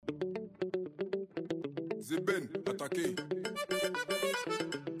Zeben, attaqué.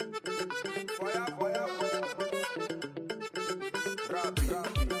 Fire, fire, Rabi,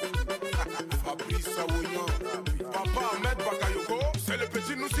 Fabrice Saouignan, Papa Ahmed Bakayoko, c'est le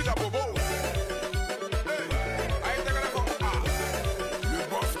petit Noussi Dabobo. Hey, aïe, t'as qu'à la le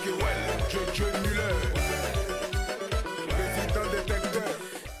boss Kewell, Joe Muller, président détecteur.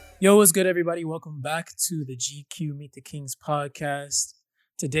 Yo, what's good, everybody? Welcome back to the GQ Meet the Kings podcast.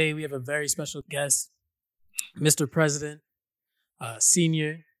 Today, we have a very special guest, Mr. President,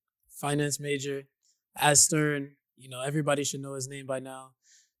 senior, finance major, at Stern. You know, everybody should know his name by now.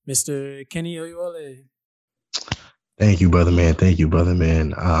 Mr. Kenny Oyewole. Thank you, brother man. Thank you, brother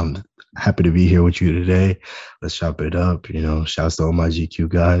man. Happy to be here with you today. Let's chop it up. You know, shouts to all my GQ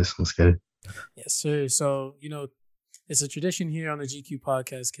guys. Let's get it. Yes, sir. So, you know, it's a tradition here on the GQ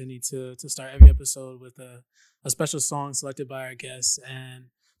podcast, Kenny, to start every episode with a special song selected by our guests. And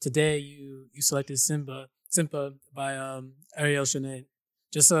today you selected Simba by Ariel Shanet.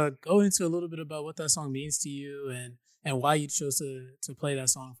 Just go into a little bit about what that song means to you and why you chose to play that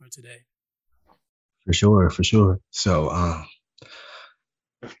song for today. For sure. So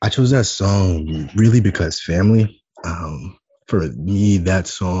I chose that song really because family. For me, that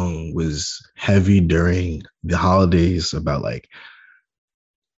song was heavy during the holidays about like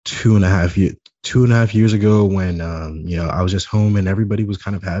 2.5 years ago when I was just home and everybody was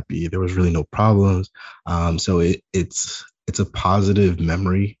kind of happy. There was really no problems. So it's a positive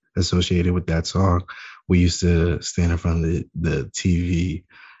memory associated with that song. We used to stand in front of the TV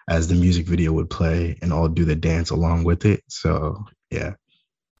as the music video would play and all do the dance along with it. So yeah.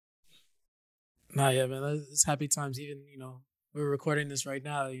 Yeah, man, it's happy times. Even, we're recording this right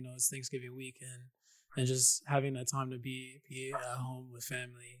now, it's Thanksgiving week and just having that time to be at home with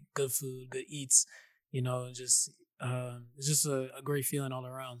family, good food, good eats, it's just a great feeling all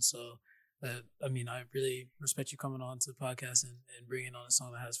around. So, I really respect you coming on to the podcast and bringing on a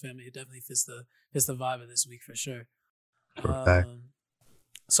song that has family. It definitely fits the vibe of this week for sure.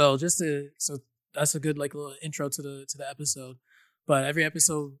 So that's a good little intro to the episode. But every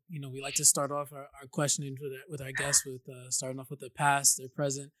episode, we like to start off our questioning with our guests with starting off with their past, their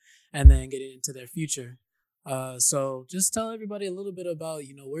present, and then getting into their future. So just tell everybody a little bit about,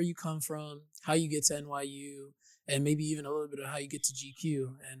 where you come from, how you get to NYU, and maybe even a little bit of how you get to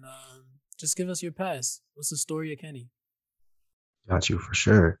GQ. And just give us your past. What's the story of Kenny? Got you, for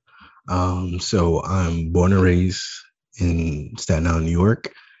sure. So I'm born and raised in Staten Island, New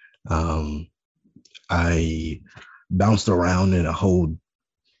York. I bounced around in a whole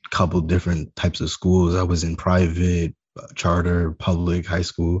couple different types of schools. I was in private, charter, public, high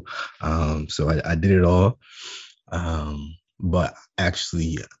school. So I did it all. But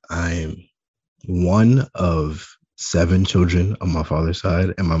actually, I'm one of 7 children on my father's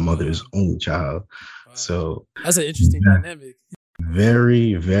side and my mother's only child. Wow. So that's an interesting dynamic.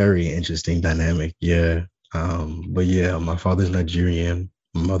 Very, very interesting dynamic. Yeah. But yeah, my father's Nigerian,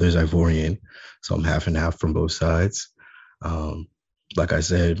 my mother's Ivorian. So I'm half and half from both sides. Like I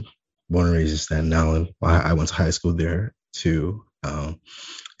said, born and raised in Staten Island. I went to high school there too.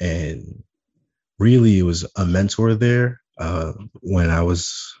 And really it was a mentor there when I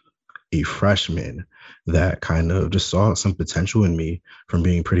was a freshman that kind of just saw some potential in me from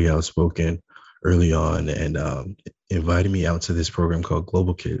being pretty outspoken early on and invited me out to this program called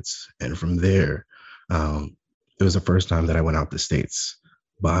Global Kids. And from there, it was the first time that I went out the States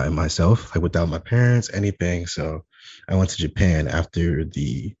by myself, like without my parents, anything. So I went to Japan after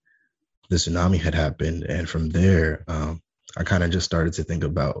the tsunami had happened. And from there, I kind of just started to think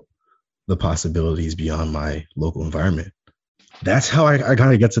about the possibilities beyond my local environment. That's how I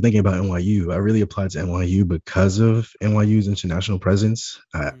kind of get to thinking about NYU. I really applied to NYU because of NYU's international presence.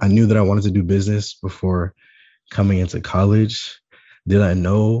 I knew that I wanted to do business before coming into college. Did I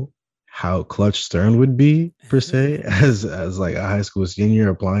know how clutch Stern would be per se as like a high school senior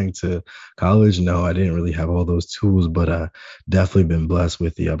applying to college? No, I didn't really have all those tools, but definitely been blessed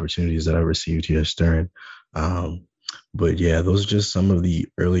with the opportunities that I received here at Stern. But yeah, those are just some of the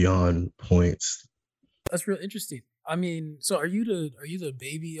early on points. That's real interesting. I mean, so are you the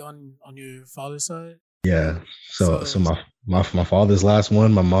baby on your father's side? Yeah. So my father's last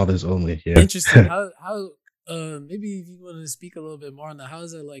one, my mother's only. Yeah. Interesting. How maybe if you want to speak a little bit more on that, how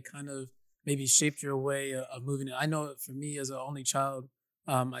has that like kind of maybe shaped your way of moving it? I know for me as an only child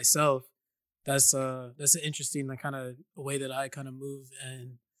myself, that's an interesting kind of way that I kind of move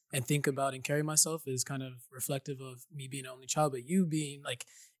and think about and carry myself is kind of reflective of me being an only child, but you being like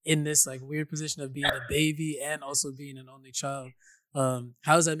in this like weird position of being a baby and also being an only child. How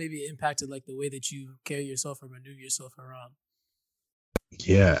has that maybe impacted like the way that you carry yourself or maneuver yourself around?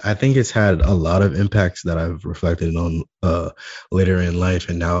 Yeah, I think it's had a lot of impacts that I've reflected on later in life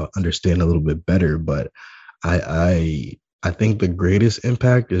and now understand a little bit better. But I think the greatest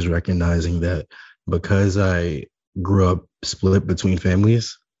impact is recognizing that because I grew up split between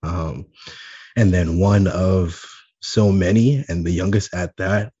families, and then one of so many, and the youngest at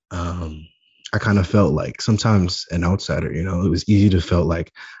that. I kind of felt like sometimes an outsider. It was easy to felt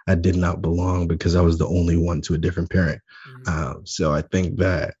like I did not belong because I was the only one to a different parent. Mhm. So I think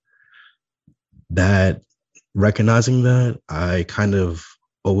that recognizing that, I kind of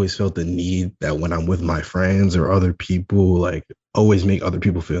always felt the need that when I'm with my friends or other people, like always make other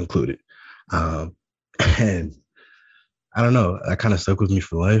people feel included. Mhm. Um, and I don't know, that kind of stuck with me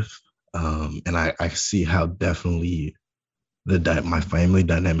for life. And I see how definitely my family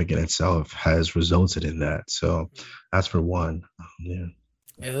dynamic in itself has resulted in that. So Mhm. that's for one. Yeah.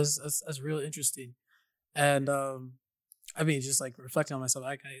 Yeah, that's real interesting. And I mean, just like reflecting on myself,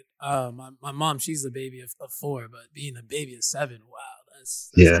 my mom, she's the baby of four, but being the baby of seven, wow,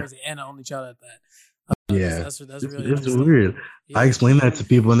 that's Yeah. crazy, and the only child at that. Yeah. That's It's, really it's interesting. weird. I Yeah, explain that to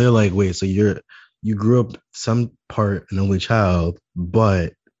people and they're like, wait, so you grew up some part an only child,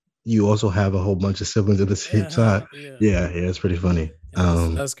 but you also have a whole bunch of siblings at the same time. yeah, Yeah, it's pretty funny. yeah.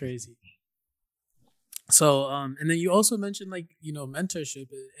 That's crazy. So, and then you also mentioned like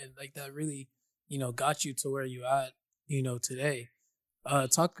mentorship and like that really got you to where you at today.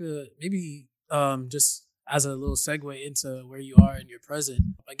 Talk maybe just as a little segue into where you are in your present.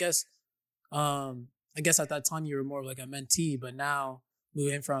 I guess at that time you were more like a mentee, but now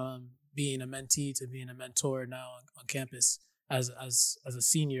moving from being a mentee to being a mentor now on campus as a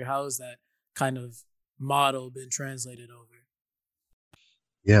senior, how has that kind of model been translated over?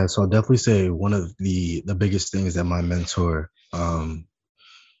 Yeah, so I'll definitely say one of the biggest things that my mentor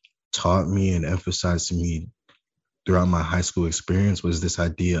taught me and emphasized to me throughout my high school experience was this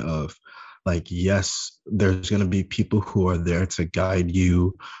idea of, like, yes, there's going to be people who are there to guide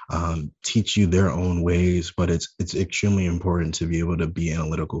you, teach you their own ways, but it's extremely important to be able to be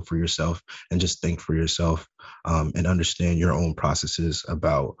analytical for yourself and just think for yourself, and understand your own processes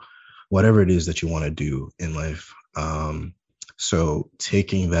about whatever it is that you want to do in life. So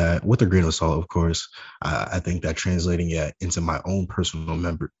taking that with a grain of salt, of course, I think that translating it into my own personal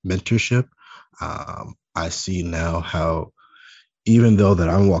mentorship, I see now how, even though that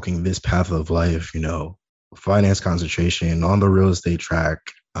I'm walking this path of life, finance concentration on the real estate track,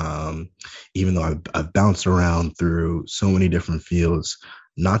 even though I've bounced around through so many different fields,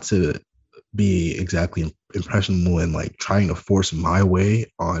 not to be exactly impressionable and like trying to force my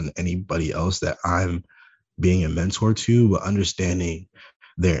way on anybody else that I'm being a mentor to, but understanding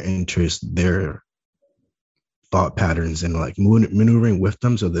their interests, their thought patterns, and like maneuvering with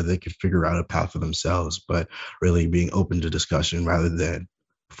them so that they can figure out a path for themselves, but really being open to discussion rather than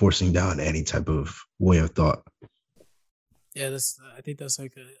forcing down any type of way of thought. Yeah, that's I think that's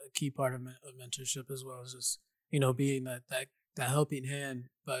like a key part of mentorship as well. Is just being that helping hand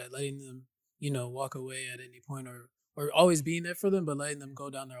by letting them walk away at any point, or always being there for them, but letting them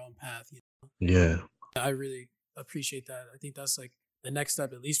go down their own path. Yeah, I really appreciate that. I think that's like the next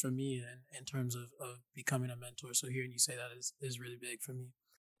step, at least for me, in terms of becoming a mentor. So hearing you say that is really big for me.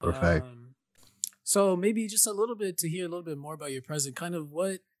 perfect. So maybe just a little bit to hear a little bit more about your present. Kind of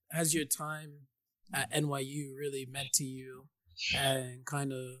what has your time at NYU really meant to you, and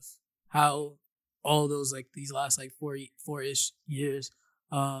kind of how all those like these last like four ish years,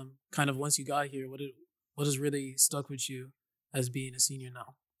 kind of once you got here, what has really stuck with you as being a senior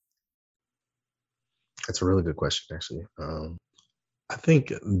now? That's a really good question, actually. I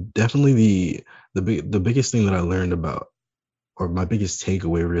think definitely the biggest thing that I learned about, or my biggest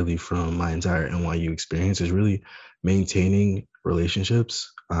takeaway really from my entire NYU experience, is really maintaining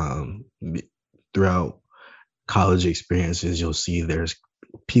relationships. Throughout college experiences, you'll see there's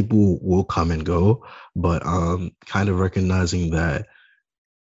people will come and go, but kind of recognizing that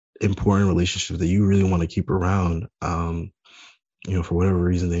important relationships that you really want to keep around, for whatever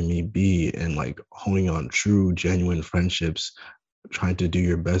reason they may be, and like honing on true, genuine friendships, trying to do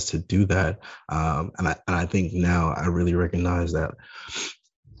your best to do that. And I think now I really recognize that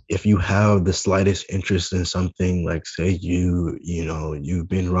if you have the slightest interest in something, like say you've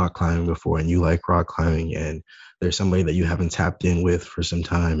been rock climbing before and you like rock climbing, and there's somebody that you haven't tapped in with for some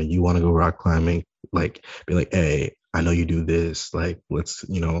time and you want to go rock climbing, like be like, hey, I know you do this, like let's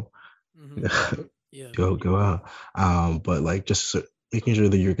Mm-hmm. Yeah. go out. But like just making sure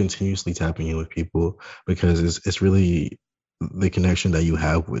that you're continuously tapping in with people, because it's really the connection that you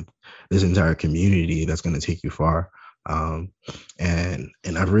have with this entire community that's going to take you far. And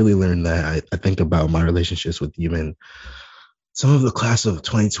I've really learned that. I think about my relationships with even some of the class of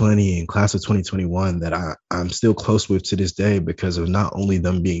 2020 and class of 2021 that I'm still close with to this day because of not only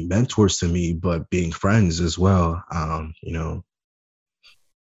them being mentors to me, but being friends as well.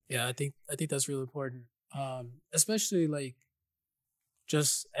 Yeah, I think that's really important. Especially like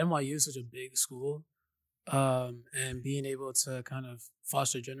just NYU is such a big school. And being able to kind of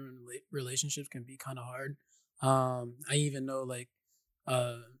foster genuine relationships can be kind of hard. I even know like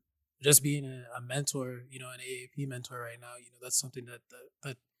uh, just being a mentor, an AAP mentor right now, that's something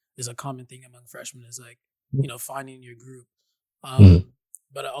that is a common thing among freshmen is like, finding your group. Mhm.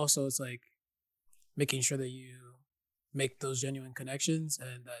 But also it's like making sure that you make those genuine connections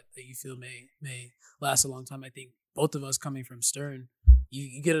and that you feel may last a long time. I think both of us coming from Stern,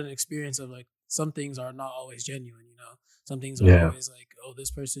 you get an experience of like some things are not always genuine, Some things are Yeah. always like, oh,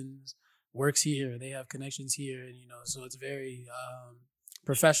 this person works here, they have connections here, and so it's very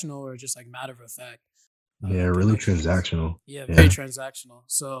professional or just like matter of fact Yeah, really connections. transactional. Yeah, very Yeah. transactional.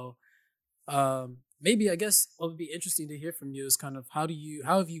 So maybe I guess what would be interesting to hear from you is kind of how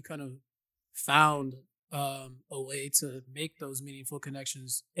have you kind of found a way to make those meaningful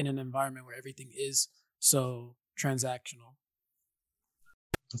connections in an environment where everything is so transactional.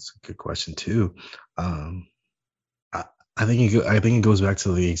 That's a good question too. Um, I, I think it goes back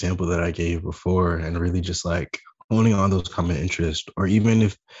to the example that I gave before, and really just like honing on those common interests, or even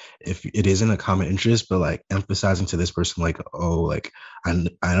if it isn't a common interest, but like emphasizing to this person, like, oh, like I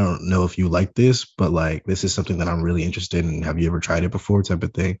don't know if you like this, but like this is something that I'm really interested in. Have you ever tried it before, type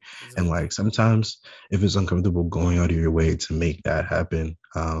of thing. And Exactly. like sometimes if it's uncomfortable, going out of your way to make that happen.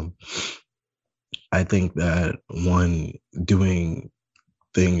 I think that one, doing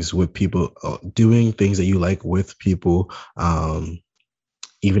things with people, doing things that you like with people,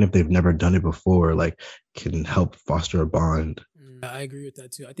 even if they've never done it before, like can help foster a bond. I agree with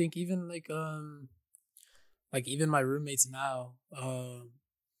that too. I think even like even my roommates now,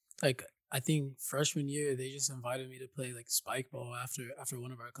 like I think freshman year they just invited me to play like spike ball after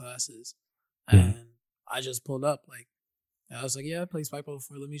one of our classes, Mhm. and I just pulled up like I was like, yeah, I played spike ball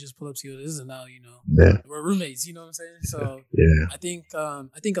before. Let me just pull up see what this is. And now Yeah, we're roommates. You know what I'm saying? So yeah, I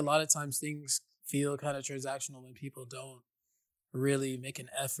think a lot of times things feel kind of transactional when people don't really make an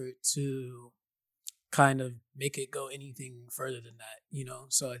effort to kind of make it go anything further than that.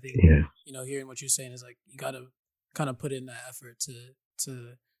 So I think, yeah, hearing what you're saying is like you gotta kind of put in that effort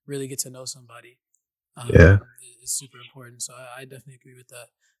to really get to know somebody. yeah, Is super important. So I definitely agree with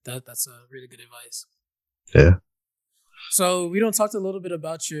that. That's a really good advice. yeah. So we don't talked a little bit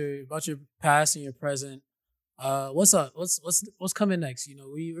about your past and your present. What's up? What's coming next?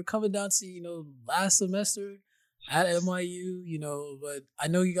 We're coming down to last semester at NYU. But I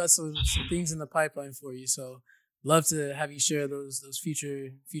know you got some things in the pipeline for you. So love to have you share those future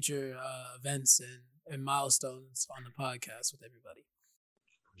events and milestones on the podcast with everybody.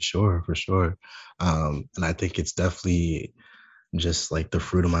 For sure, for sure. And I think it's definitely just like the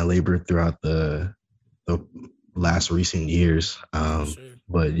fruit of my labor throughout the last recent years. For sure.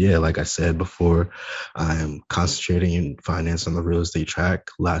 But yeah, like I said before, I'm concentrating in finance on the real estate track.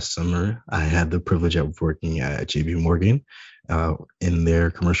 Last summer, I had the privilege of working at JP Morgan in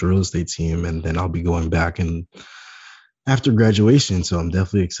their commercial real estate team, and then I'll be going back and after graduation. So I'm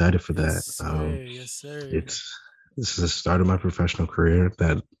definitely excited for Yes, that. sir. Yes, sir. It's This is the start of my professional career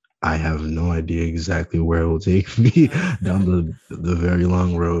that I have no idea exactly where it will take me down the very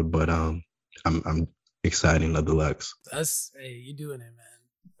long road, but I'm excited nonetheless. That's hey, you doing it, man.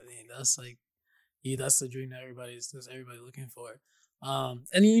 I mean, that's like that's the dream that that's everybody looking for.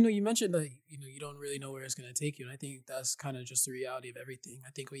 And you mentioned that you don't really know where it's gonna take you, and I think that's kind of just the reality of everything.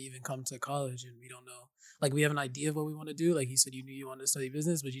 I think we even come to college and we don't know, like we have an idea of what we want to do. Like you said, you knew you wanted to study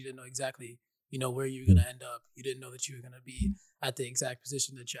business, but you didn't know exactly where you were gonna end up. You didn't know that you were gonna be at the exact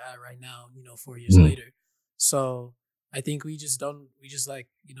position that you're at right now. 4 years Mhm. later, so. I think we just don't. We just like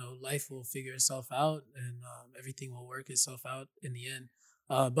life will figure itself out, and everything will work itself out in the end.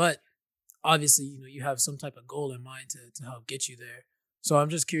 But obviously you have some type of goal in mind to help get you there, so I'm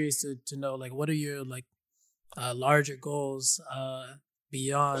just curious to know like what are your like larger goals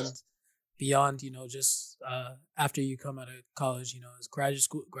beyond just after you come out of college. Is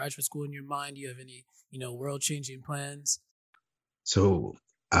graduate school in your mind? Do you have any world changing plans? So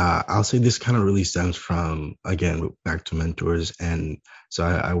I'll say this kind of really stems from, again, back to mentors. And so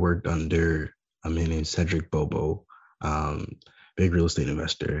I worked under a man named Cedric Bobo, um, big real estate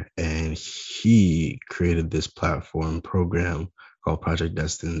investor. And he created this platform program called Project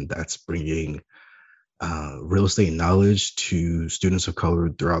Destin that's bringing real estate knowledge to students of color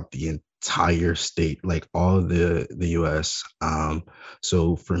throughout entire state, like all of the US.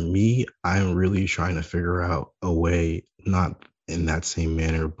 So for me, I'm really trying to figure out a way, not in that same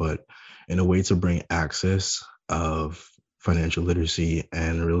manner, but in a way to bring access of financial literacy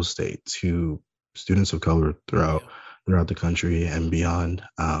and real estate to students of color throughout Yeah, the country and beyond.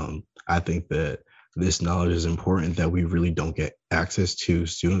 I think that this knowledge is important that we really don't get access to.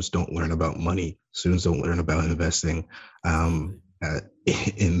 Students don't learn about money. Students don't learn about investing exactly. at,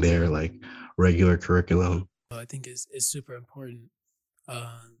 in their like regular curriculum. I think is super important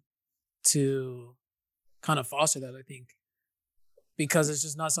um, to kind of foster that. I think because it's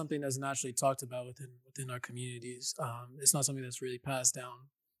just not something that's naturally talked about within our communities. It's not something that's really passed down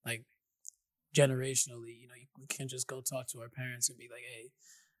like generationally. We can't just go talk to our parents and be like, "Hey,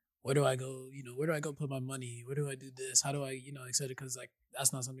 where do I go? Where do I go put my money? Where do I do this? How do I, etc." Because like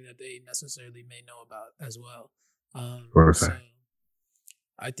that's not something that they necessarily may know about as well. So Perfect.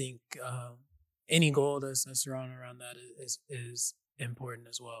 I think any goal that's surrounded around that is important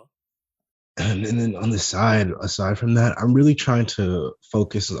as well. And then on the side, aside from that, I'm really trying to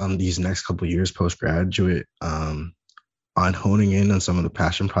focus on these next couple of years postgraduate, on honing in on some of the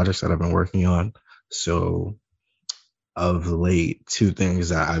passion projects that I've been working on. So of late, two things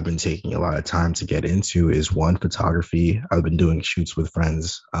that I've been taking a lot of time to get into is one, photography. I've been doing shoots with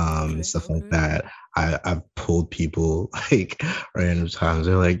friends, Okay, stuff like okay. that. I've pulled people like random times.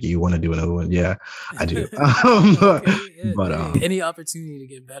 They're like, "You want to do another one?" Yeah, I do. Okay, yeah, But hey, any opportunity to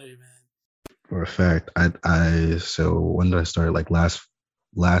get better, man. for a fact, I so when did I start? Like last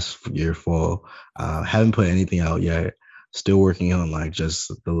year fall. Okay. Haven't put anything out yet. Still working on like just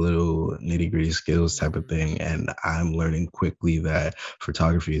the little nitty gritty skills type of Hmm. thing, and I'm learning quickly that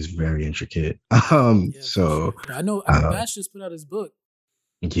photography is very intricate. Yeah, yeah, for sure. So I know. uh, Bash just put out his book,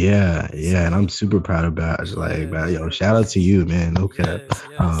 yeah, and I'm so super proud of that. It's like, yeah, man, yo, yeah. shout out to you, man. No cap. Yes,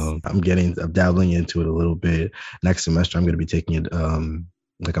 yes. I'm dabbling into it a little bit. Next semester, I'm gonna be taking it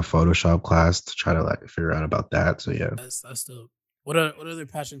like a Photoshop class to try to like figure out about that. So yeah. That's dope. What other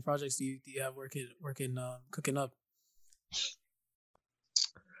passion projects do you have working cooking up?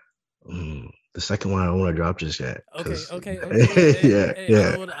 The second one I don't want to drop just yet, Okay, cause okay, okay. yeah, Hey, I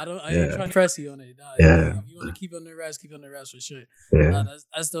yeah, don't want I ain't yeah, trying to press you on it. Nah, yeah, if you want to keep it on the rest, keep it on the rest for sure. yeah,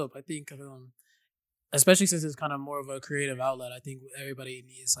 That's dope. I think especially since it's kind of more of a creative outlet. I think everybody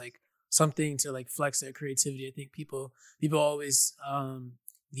needs like something to like flex their creativity. I think people always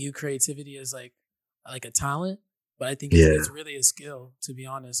view creativity as like a talent, but I think it's yeah. really a skill. To be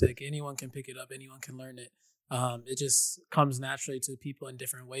honest, like anyone can pick it up, anyone can learn it. It just comes naturally to people in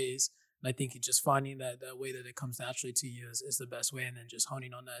different ways, and I think just finding that way that it comes naturally to you is the best way, and then just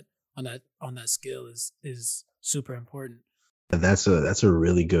honing on that skill is super important. That's a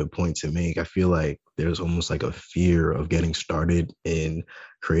really good point to make. I feel like there's almost like a fear of getting started in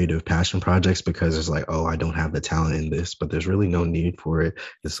creative passion projects because it's like, oh, I don't have the talent in this, but there's really no need for it.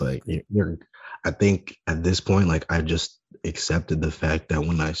 It's like Exactly. I think at this point, like I just accepted the fact that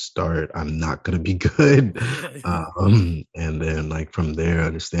when I start, I'm not gonna be good. Yeah. And then like from there,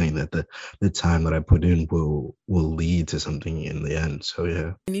 understanding that the time that I put in will lead to something in the end. So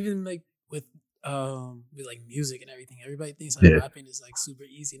yeah. And even like with with like music and everything, everybody thinks like Yeah. rapping is like super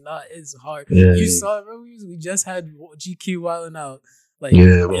easy. Nah, it's hard. You Yeah. saw it, bro. We just had GQ wilding out. Like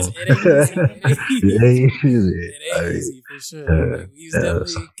Yeah, well, it ain't easy. It ain't it easy. ain't easy. It ain't I mean, easy for sure. Like we was yeah,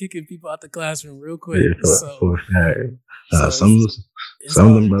 definitely kicking people out the classroom real quick. yeah, So for a fact. so Some it's some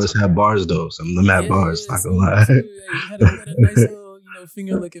of them hard. brothers have bars though. Some of them have Yeah, bars. yeah. Not gonna So lie. yeah, you had a nice little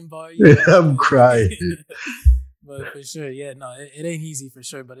finger licking bar. I'm crying. But for sure, yeah, no, it ain't easy for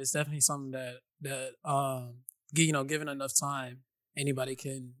sure. But it's definitely something that given enough time, anybody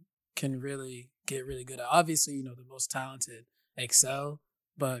can really get really good at. Obviously, the most talented excel,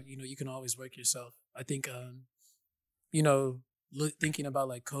 but you can always work yourself. I think thinking about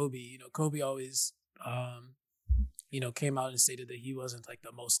like Kobe, Kobe always came out and stated that he wasn't like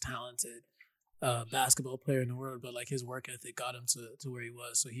the most talented basketball player in the world, but like his work ethic got him to where he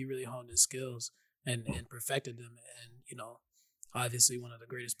was. So he really honed his skills and perfected them, and obviously one of the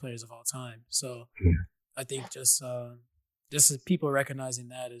greatest players of all time. So I think just people recognizing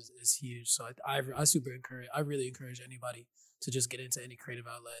that is huge. So I really encourage anybody to just get into any creative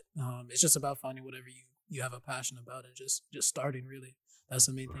outlet. It's just about finding whatever you have a passion about and just starting. Really, that's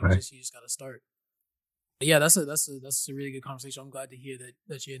the main thing. Right. You just got to start. But yeah, that's a really good conversation. I'm glad to hear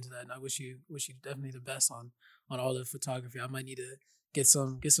that you're into that, and I wish you definitely the best on all the photography. I might need to get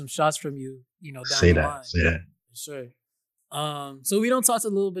some shots from you, down Say the that. line. Say that. For sure. So we don't talk a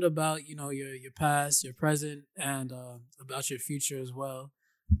little bit about your past, your present, and about your future as well.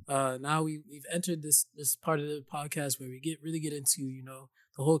 Now we've entered this part of the podcast where we really get into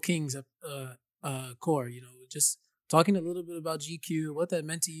the whole Kings core. Just talking a little bit about GQ, what that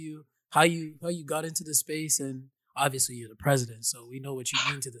meant to you, how you got into the space, and obviously you're the president, so we know what you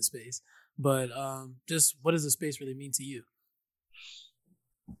mean to the space. But just what does the space really mean to you?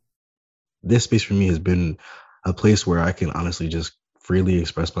 This space for me has been a place where I can honestly just freely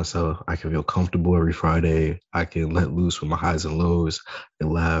express myself. I can feel comfortable every Friday. I can let loose with my highs and lows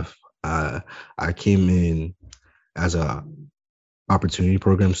and laugh. I came in as a opportunity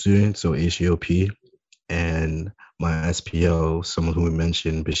program student, so HEOP, and my SPO, someone who we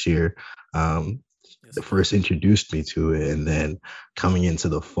mentioned, Bashir, Yes, first introduced me to it. And then coming into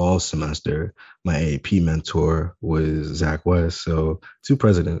the fall semester, my AP mentor was Zach West. So two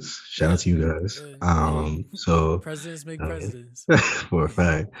presidents. Shout out yeah, to you guys. hey, So presidents make uh, presidents. for a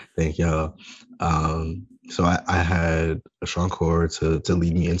fact, thank y'all. So I had a strong core to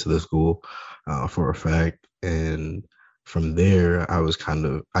lead me into the school, for a fact. And from there,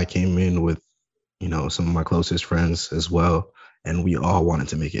 I came in with, some of my closest friends as well. And we all wanted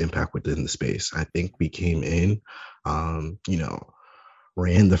to make an impact within the space. I think we came in, um, you know,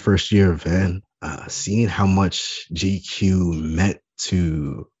 ran the first year event, seeing how much GQ meant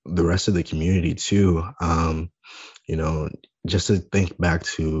to the rest of the community too. You know, just to think back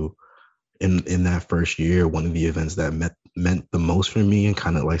to in that first year, one of the events that meant the most for me and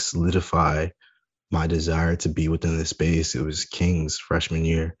kind of like solidify my desire to be within the space. It was King's freshman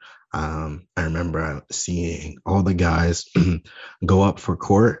year. I remember seeing all the guys go up for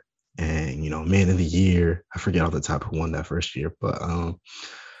court, and man of the year. I forget off the top who won that first year, but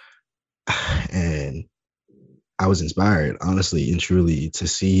and I was inspired, honestly and truly, to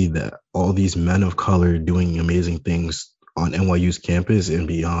see that all these men of color doing amazing things on NYU's campus and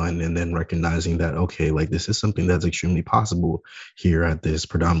beyond, and then recognizing that, okay, like this is something that's extremely possible here at this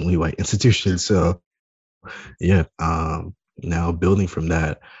predominantly white institution. So yeah, now building from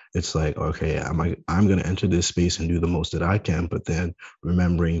that, it's like, okay, I'm gonna enter this space and do the most that I can, but then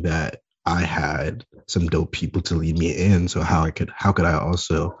remembering that I had some dope people to lead me in. So how could I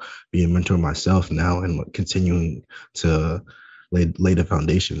also be a mentor myself now and continuing to lay the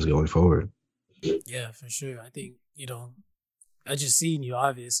foundations going forward? Yeah, for sure. I think I just seen you,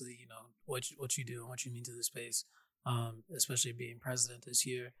 obviously, what you do and what you mean to the space, especially being president this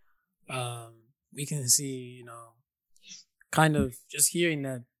year. We can see, kind of just hearing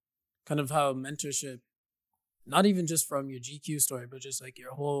that, kind of how mentorship, not even just from your GQ story, but just like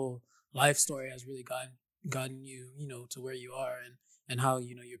your whole life story has really gotten you, to where you are, and how,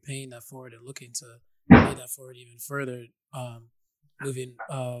 you're paying that forward and looking to pay that forward even further,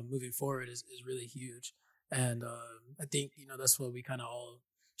 moving forward is really huge. And I think, that's what we kind of all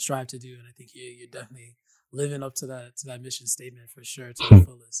strive to do. And I think you're definitely living up to that mission statement for sure, to the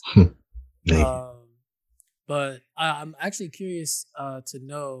fullest. Thank you. But I'm actually curious to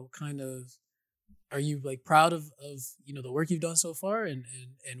know, kind of, are you like proud of the work you've done so far, and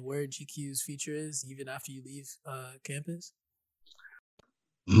where GQ's future is even after you leave campus?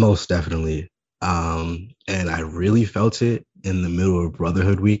 Most definitely. And I really felt it in the middle of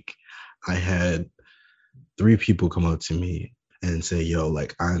Brotherhood Week. I had three people come up to me and say, yo,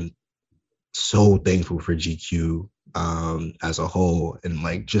 like, I'm so thankful for GQ as a whole. And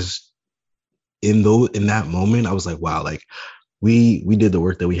like, just in that moment, I was like, wow, like we did the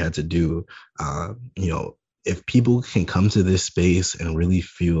work that we had to do. If people can come to this space and really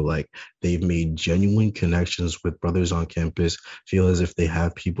feel like they've made genuine connections with brothers on campus, feel as if they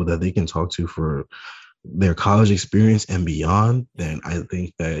have people that they can talk to for their college experience and beyond, then I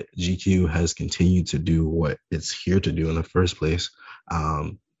think that GQ has continued to do what it's here to do in the first place.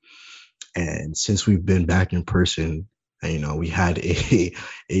 And since we've been back in person, we had a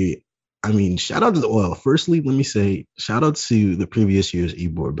shout out to firstly, let me say shout out to the previous year's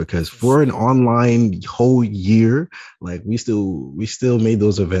e-board, because for an online whole year, like we still made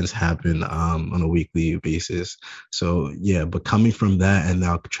those events happen on a weekly basis. So yeah, but coming from that and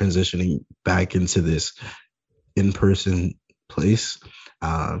now transitioning back into this in-person place,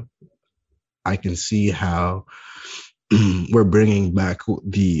 I can see how we're bringing back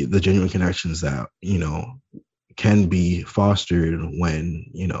the genuine connections that can be fostered when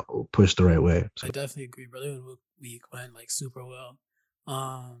pushed the right way. So. I definitely agree. Brotherhood Week went like super well.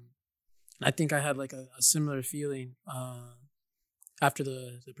 I think I had like a similar feeling after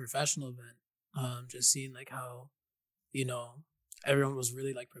the professional event. Just seeing like how everyone was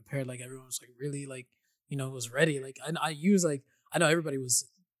really like prepared, like everyone was like really like was ready. Like I know everybody was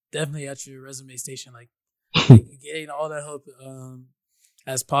definitely at your resume station, like getting all that help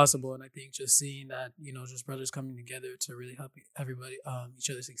as possible. And I think just seeing that, just brothers coming together to really help everybody,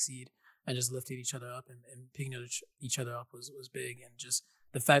 each other succeed, and just lifting each other up and picking each other up was big. And just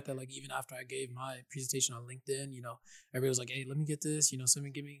the fact that like even after I gave my presentation on LinkedIn, everybody was like, "Hey, let me get this.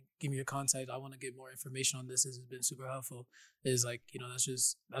 Send give me your contact. I want to get more information on this. This has been super helpful." Is like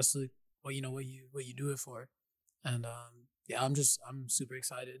that's like what what you do it for, and yeah, I'm super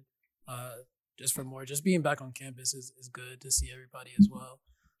excited. Just for more, just being back on campus is good to see everybody as well,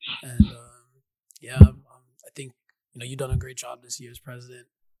 and yeah, I think you've done a great job this year as president.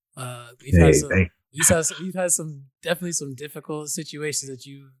 We've had some. We've had some difficult situations that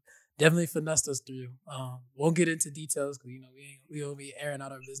you definitely finessed us through. Won't get into details because we won't be airing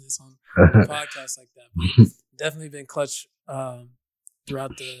out our business on a podcast like that. But definitely been clutch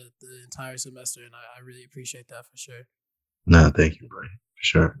throughout the entire semester, and I really appreciate that for sure. No, thank you, Brian, for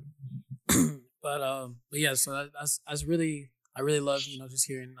sure. but yeah, so I really love just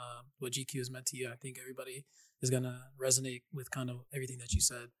hearing what GQ has meant to you. I think everybody is gonna resonate with kind of everything that you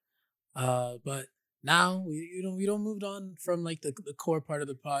said. But now we don't moved on from like the core part of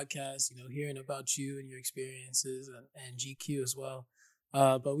the podcast, hearing about you and your experiences and GQ as well.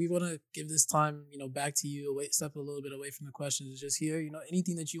 But we want to give this time, back to you, step a little bit away from the questions, just hear,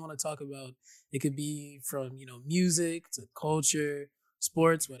 anything that you want to talk about. It could be from, music to culture,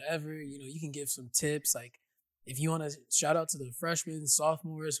 sports, whatever, you can give some tips. Like if you want to shout out to the freshmen,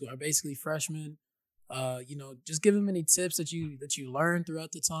 sophomores who are basically freshmen, just give them any tips that you learned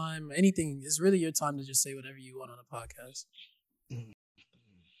throughout the time. Anything. It's really your time to just say whatever you want on a podcast.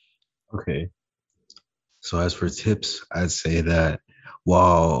 Okay. So as for tips, I'd say that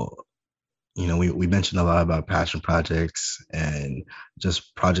while we mentioned a lot about passion projects and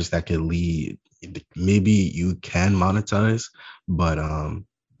just projects that could lead, maybe you can monetize, but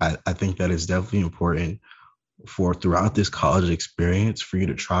I think that it's definitely important for throughout this college experience for you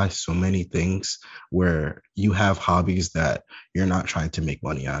to try so many things where you have hobbies that you're not trying to make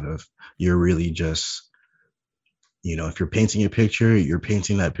money out of. You're really just, if you're painting a picture, you're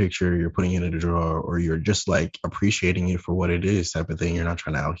painting that picture, you're putting it in a drawer, or you're just like appreciating it for what it is type of thing. You're not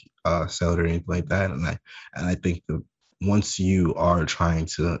trying to sell it or anything like that. And I think that once you are trying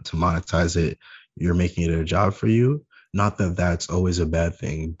to monetize it, you're making it a job for you. Not that that's always a bad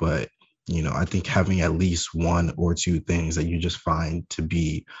thing, but I think having at least one or two things that you just find to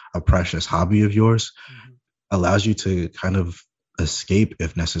be a precious hobby of yours allows you to kind of escape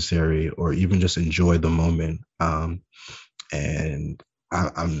if necessary, or even just enjoy the moment. And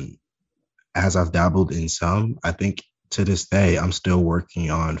I'm as I've dabbled in some, I think to this day, I'm still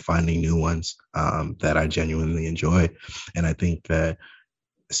working on finding new ones that I genuinely enjoy. And I think that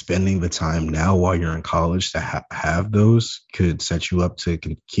spending the time now while you're in college to have those could set you up to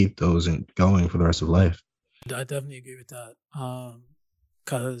keep those and going for the rest of life. I definitely agree with that.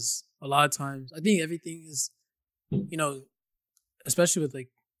 Because a lot of times I think everything is, especially with like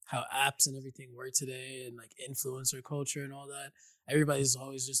how apps and everything work today and like influencer culture and all that, everybody's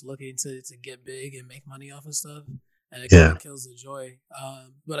always just looking to get big and make money off of stuff, and it kind of kills the joy.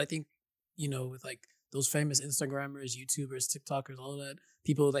 But I think, with like those famous Instagrammers, YouTubers, TikTokers, all that,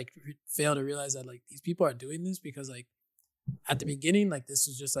 people like fail to realize that like these people are doing this because like at the beginning, like this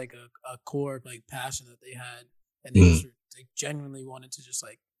was just like a core like passion that they had, and they genuinely wanted to just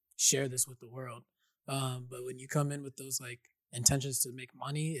like share this with the world. But when you come in with those like intentions to make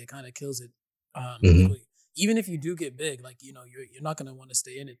money, it kind of kills it quickly. Even if you do get big, like you're not gonna want to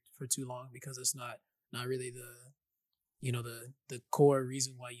stay in it for too long because it's not really the core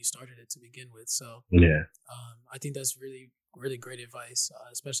reason why you started it to begin with. So I think that's really, really great advice,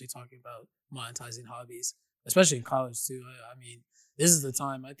 especially talking about monetizing hobbies, especially in college too. I mean, this is the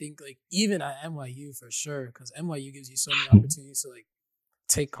time, I think, like even at NYU for sure, because NYU gives you so many opportunities to like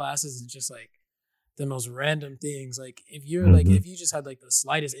take classes and just like the most random things. Like if you're like, if you just had like the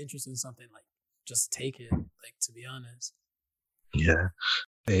slightest interest in something, like just take it, like, to be honest. Yeah.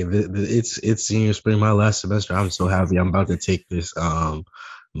 Hey, it's senior spring, my last semester. I'm so happy. I'm about to take this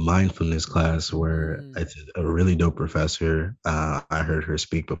mindfulness class where it's a really dope professor. I heard her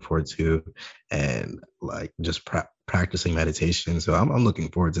speak before too, and like just practicing meditation. So I'm looking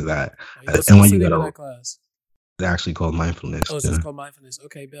forward to that. What's the name of that class? It's actually called mindfulness. Oh, it's just called mindfulness.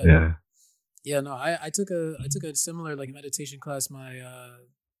 Okay, bet. Yeah, no, I took a similar like meditation class my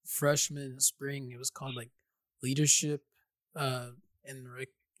freshman spring. It was called like leadership and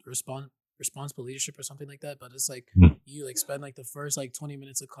responsible leadership or something like that. But it's like you like spend like the first like 20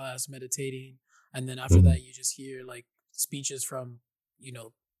 minutes of class meditating, and then after that you just hear like speeches from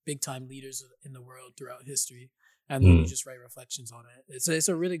big time leaders in the world throughout history, and then you just write reflections on it. It's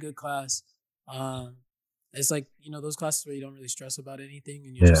a really good class. It's like those classes where you don't really stress about anything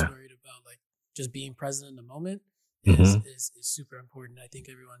and you're just worried about like just being present in the moment is super important. I think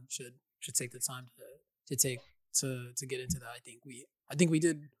everyone should take the time to take to get into that. I think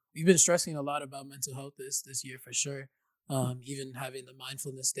we've been stressing a lot about mental health this year for sure. Even having the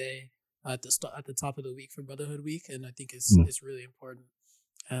mindfulness day at the top of the week for Brotherhood Week, and I think it's really important,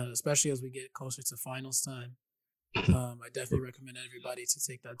 especially as we get closer to finals time. I definitely recommend everybody to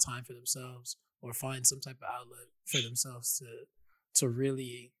take that time for themselves or find some type of outlet for themselves to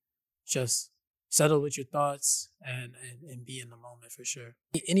really just settle with your thoughts and be in the moment for sure.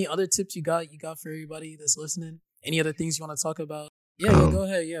 Any other tips you got for everybody that's listening? Any other things you want to talk about? Yeah, go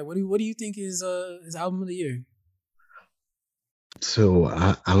ahead. Yeah, what do you think is album of the year? So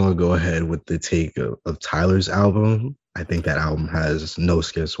I'm gonna go ahead with the take of Tyler's album. I think that album has no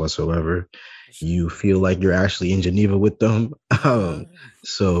skips whatsoever. You feel like you're actually in Geneva with them.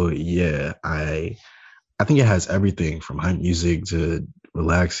 So yeah, I think it has everything from hype music to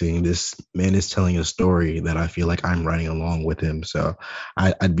relaxing. This man is telling a story that I feel like I'm writing along with him. So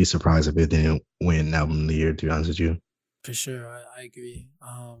I'd be surprised if it didn't win album of the year, to be honest with you. For sure, I agree.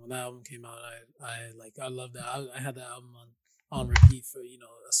 When that album came out, I love that. I had that album on repeat for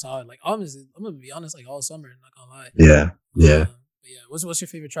a solid honestly, I'm gonna be honest, all summer. Not gonna lie. Yeah. But yeah, what's your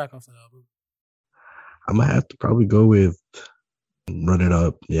favorite track off that album? I'm gonna have to probably go with Run It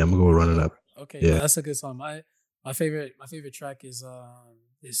Up. Yeah, I'm gonna go with Run It Up. Okay, yeah, that's a good song. My favorite track is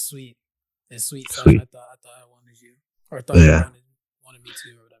Sweet. It's Sweet. So Sweet. I thought I wanted you, or I thought you wanted me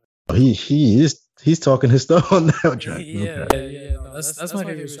to, or whatever. He's talking his stuff on that track. Yeah. No, that's my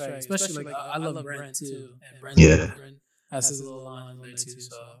favorite track. Especially I love Brent too, and Brent has his little line on there too.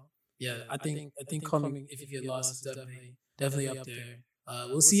 So yeah, I think Coming If You Get Lost is definitely up there.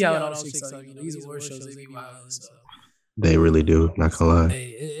 We'll see how it all shakes out. These award shows, they be wild. So they really do. Not gonna lie.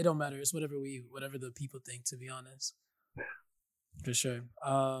 Hey, it don't matter. It's whatever the people think. To be honest, for sure.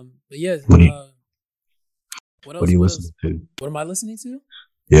 But yeah. What else? What are you listening to? What am I listening to?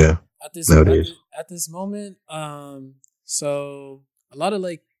 Yeah. At this moment, so a lot of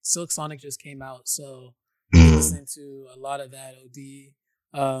Silk Sonic just came out, so I'm listening to a lot of that.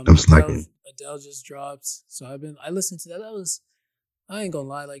 Adele just dropped, so I listened to that. I ain't gonna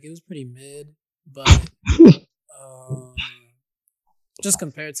lie, it was pretty mid, but just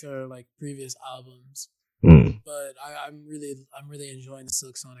compared to her previous albums. But I'm really enjoying the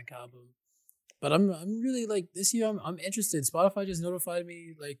Silk Sonic album. But I'm really this year I'm interested. Spotify just notified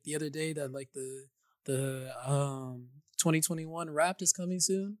me the other day that the 2021 Wrapped is coming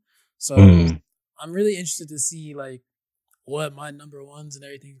soon. So I'm really interested to see what my number ones and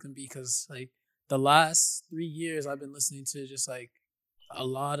everything can be, because the last 3 years I've been listening to just a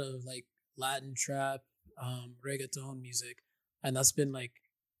lot of Latin trap, reggaeton music, and that's been my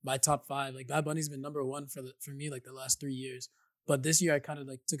top 5. Bad Bunny's been number 1 for me the last 3 years. But this year I kind of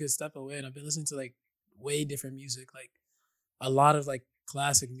took a step away, and I've been listening to way different music, a lot of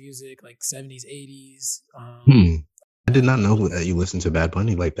classic music, 70s, 80s. I did not know that you listened to Bad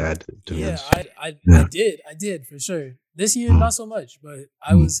Bunny like that. I did for sure. This year not so much, but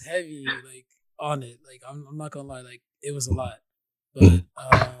I was heavy on it. I'm not gonna lie, it was a lot. But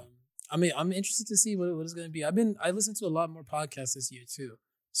I'm interested to see what it's gonna be. I listened to a lot more podcasts this year too,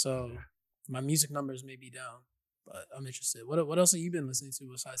 so my music numbers may be down. But I'm interested. What else have you been listening to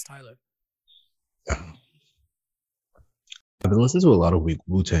besides Tyler? I've been listening to a lot of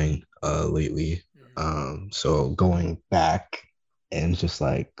Wu-Tang lately. So going back and just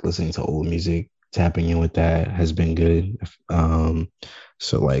listening to old music, tapping in with that has been good.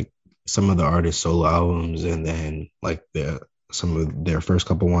 So some of the artists' solo albums, and then some of their first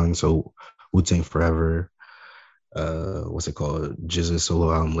couple ones. So Wu-Tang Forever, what's it called? GZA's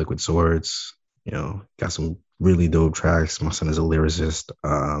solo album, Liquid Swords. Got some really dope tracks. My son is a lyricist.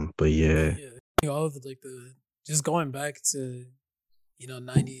 But yeah. All of the just going back to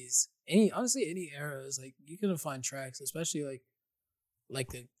 90s, any era is you can find tracks, especially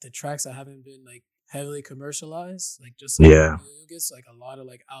the tracks that haven't been heavily commercialized. You'll get a lot of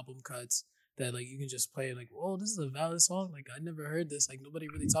album cuts that you can just play whoa, this is a valid song. I never heard this. Nobody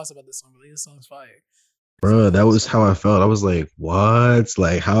really talks about this song, but this song's fire. Bro, that was how I felt. I was like, what?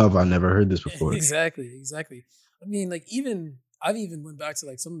 How have I never heard this before? Exactly. I mean, I've even went back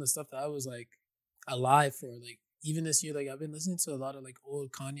to some of the stuff that I was alive for. Even this year, I've been listening to a lot of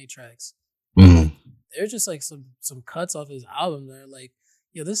old Kanye tracks. They're just some cuts off his album. They're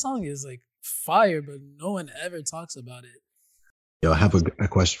yo, this song is fire, but no one ever talks about it. Yo, I have a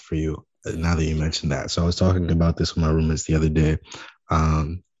question for you. Now that you mentioned that, so I was talking about this with my roommates the other day,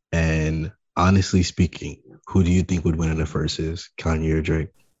 and honestly speaking, who do you think would win in the verses, Kanye or Drake?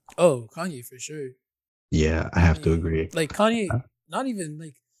 Oh, Kanye for sure. Yeah, I have to agree. Kanye, not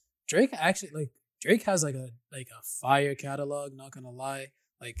even Drake. Actually, Drake has a fire catalog. Not gonna lie,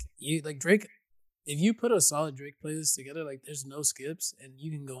 Drake if you put a solid Drake playlist together, like there's no skips and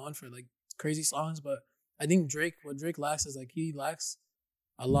you can go on for like crazy songs. But I think what Drake lacks is like he lacks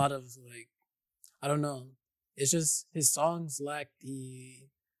a lot of like, I don't know. It's just his songs lack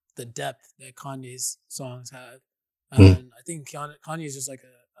the depth that Kanye's songs have. And I think Kanye is just like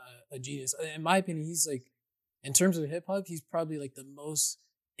a genius. In my opinion, he's like, in terms of hip hop, he's probably like the most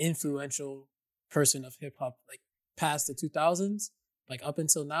influential person of hip hop, like past the 2000s, like up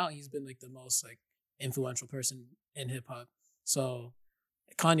until now, he's been like the most like influential person in hip hop. So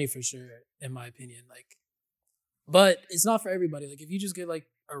Kanye for sure, in my opinion, like, but it's not for everybody. Like if you just get like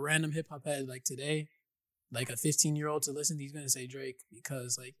a random hip hop head like today, like a 15-year-old to listen, he's gonna say Drake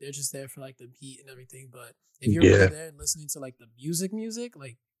because like they're just there for like the beat and everything. But if you're really there listening to like the music,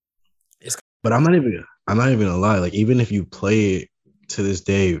 like it's. But I'm not even gonna lie. Like even if you play it to this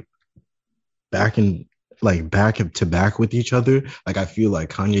day, back to back with each other, like I feel like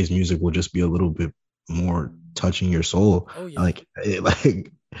Kanye's music will just be a little bit more touching your soul. Oh yeah. Like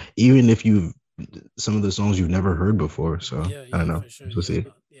even if some of the songs you've never heard before. So yeah, I don't know. For sure. We'll see.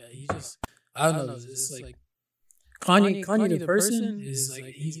 Yeah, he just. I don't know. It's like Kanye the person is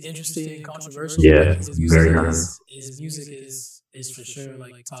like he's interesting and controversial. Yeah, his music is for sure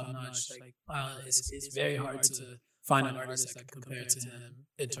like top notch. Like it's very hard to find an artist that can compare to him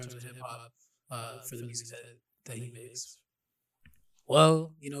in terms of hip hop for the music that he makes.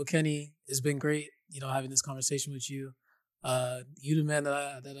 Well, Kenny, it's been great, having this conversation with you. You the man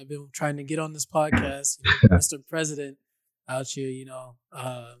that I've been trying to get on this podcast, Mr. President out here,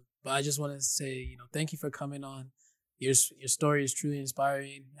 but I just want to say, thank you for coming on. Your story is truly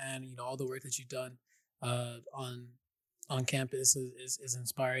inspiring, and all the work that you've done on campus is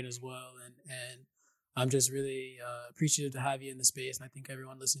inspiring as well. And I'm just really appreciative to have you in the space, and I think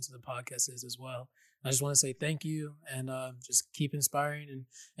everyone listening to the podcast is as well. I just want to say thank you, and just keep inspiring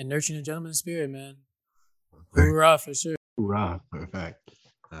and nurturing a gentleman's spirit, man. Hoorah, for sure. Hoorah, perfect.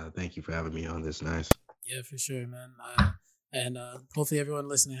 Thank you for having me on this. Nice. Yeah, for sure, man. And hopefully everyone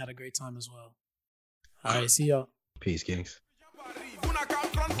listening had a great time as well. All right, see y'all. Peace, Kings.